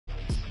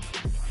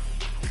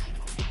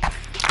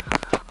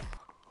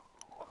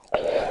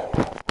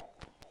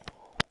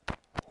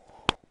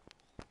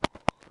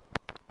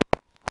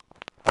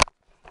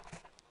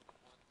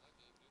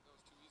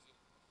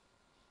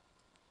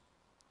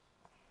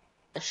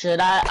Should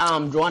I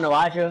join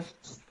Elijah?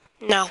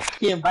 No.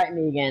 He invite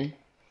me again.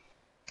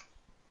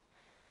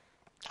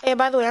 Hey,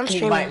 by the way, I'm He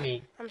streaming. invite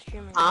me. I'm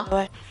streaming, Huh? by the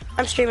way.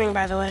 I'm streaming,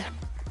 by the way.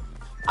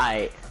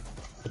 Alright.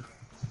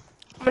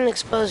 I'm gonna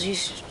expose you,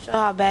 show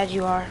how bad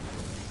you are.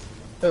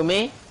 Who,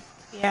 me?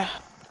 Yeah.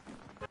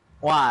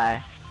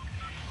 Why?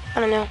 I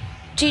don't know.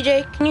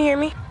 TJ, can you hear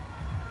me?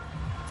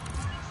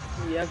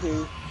 Yeah,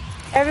 okay.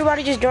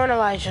 Everybody just join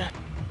Elijah.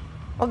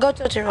 Well, go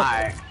tilt it real quick.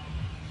 Alright.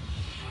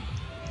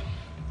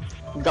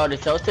 Go to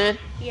Tilted?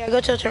 Yeah, go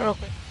tilt it real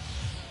quick.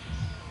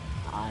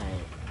 Alright.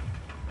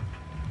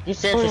 You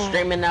said you're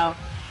streaming now?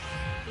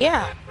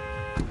 Yeah.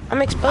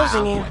 I'm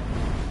exposing you.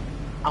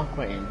 I'm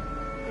quitting.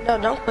 No,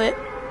 don't quit.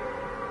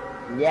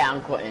 Yeah,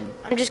 I'm quitting.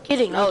 I'm just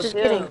kidding. No, I'm just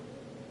chill. kidding.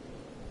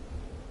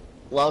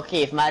 Low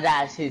key, if my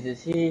dad sees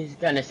this, he's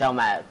gonna sell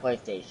my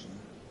PlayStation.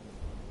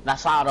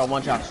 That's why I don't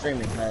want y'all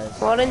streaming, cause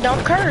Well, then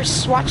don't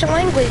curse. Watch your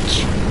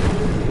language.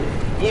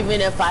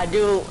 even if I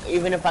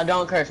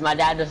don't curse, my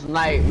dad doesn't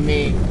like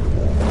me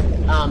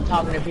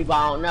talking to people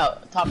I don't know,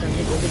 talking to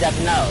people he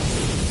doesn't know.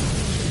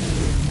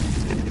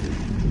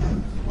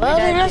 Well,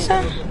 then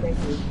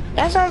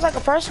that sounds like a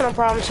personal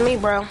problem to me,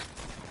 bro.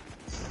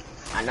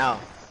 I know.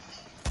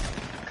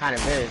 Kind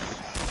of is.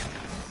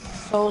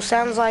 So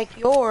sounds like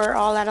you're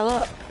all out of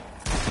luck.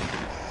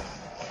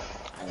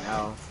 I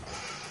know.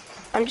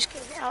 I'm just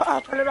kidding.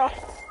 I'll turn it off.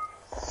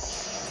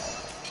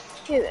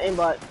 His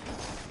aimbot.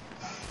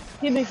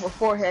 Hit me for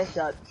 4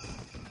 headshots.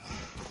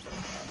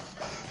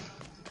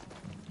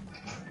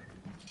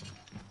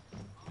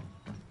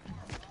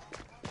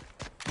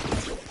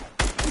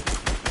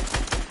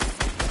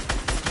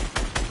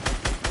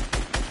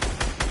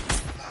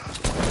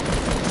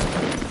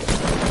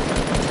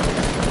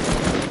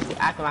 You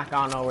acting like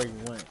I don't know where you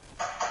went.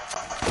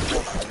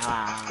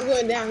 Nah. He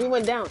went down. He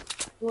went down.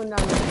 He went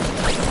down.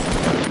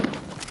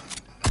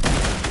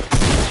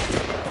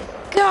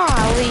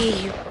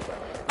 Golly.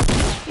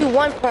 You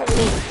one-point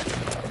me.